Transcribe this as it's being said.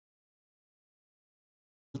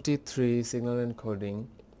MLT-3 signal encoding,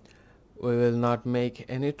 we will not make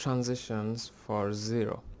any transitions for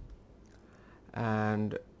 0,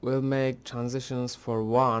 and we'll make transitions for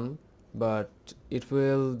 1, but it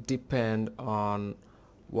will depend on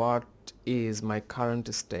what is my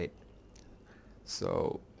current state.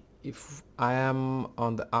 So if I am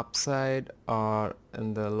on the upside or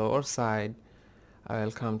in the lower side, I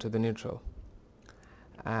will come to the neutral,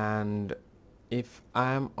 and if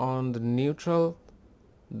I am on the neutral,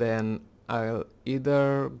 then I'll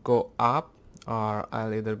either go up or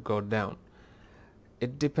I'll either go down.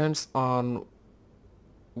 It depends on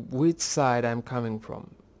which side I'm coming from.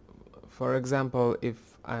 For example, if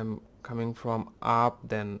I'm coming from up,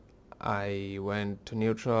 then I went to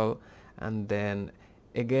neutral, and then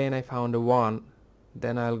again I found a 1,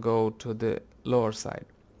 then I'll go to the lower side.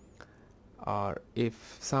 Or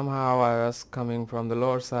if somehow I was coming from the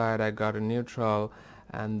lower side, I got a neutral,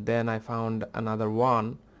 and then I found another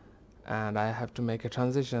 1 and I have to make a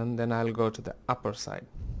transition, then I'll go to the upper side.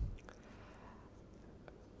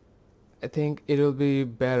 I think it will be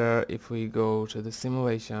better if we go to the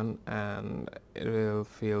simulation, and it will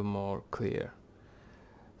feel more clear.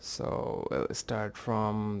 So we'll start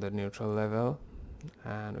from the neutral level,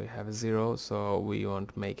 and we have 0, so we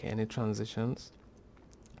won't make any transitions.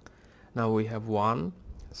 Now we have 1,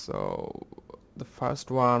 so the first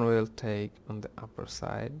one we'll take on the upper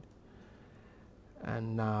side,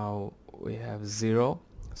 and now we have 0,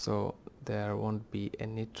 so there won't be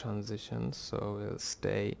any transitions, so we'll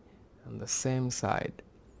stay on the same side.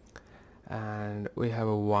 And we have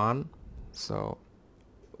a 1, so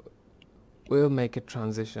we'll make a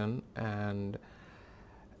transition, and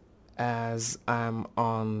as I'm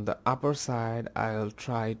on the upper side, I'll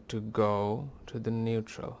try to go to the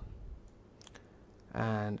neutral,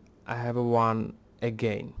 and I have a 1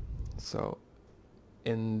 again. So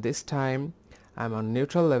in this time I'm on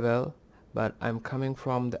neutral level, but I'm coming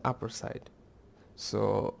from the upper side,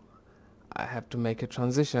 so I have to make a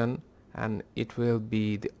transition, and it will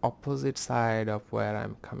be the opposite side of where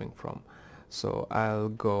I'm coming from. So I'll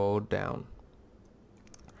go down,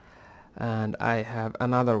 and I have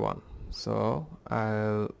another 1, so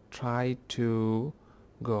I'll try to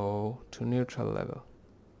go to neutral level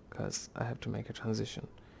because I have to make a transition.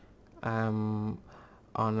 I'm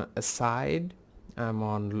on a side, I'm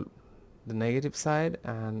on the negative side,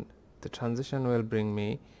 and the transition will bring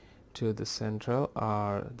me to the central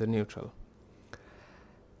or the neutral.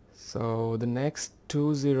 So the next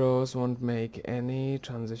 2 zeros won't make any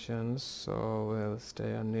transitions, so we'll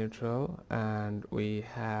stay on neutral, and we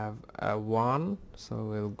have a 1, so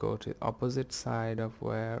we'll go to the opposite side of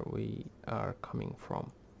where we are coming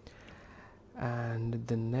from, and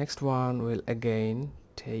the next one will again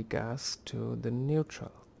take us to the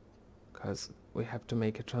neutral because we have to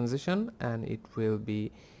make a transition, and it will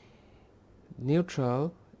be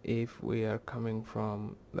neutral if we are coming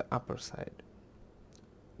from the upper side.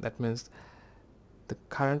 That means the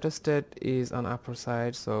current state is on upper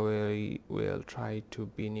side, so we will try to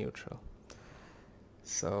be neutral.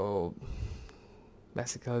 So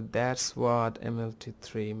basically that's what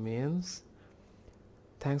MLT-3 means.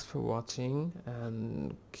 Thanks for watching,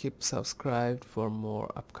 and keep subscribed for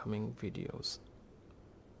more upcoming videos.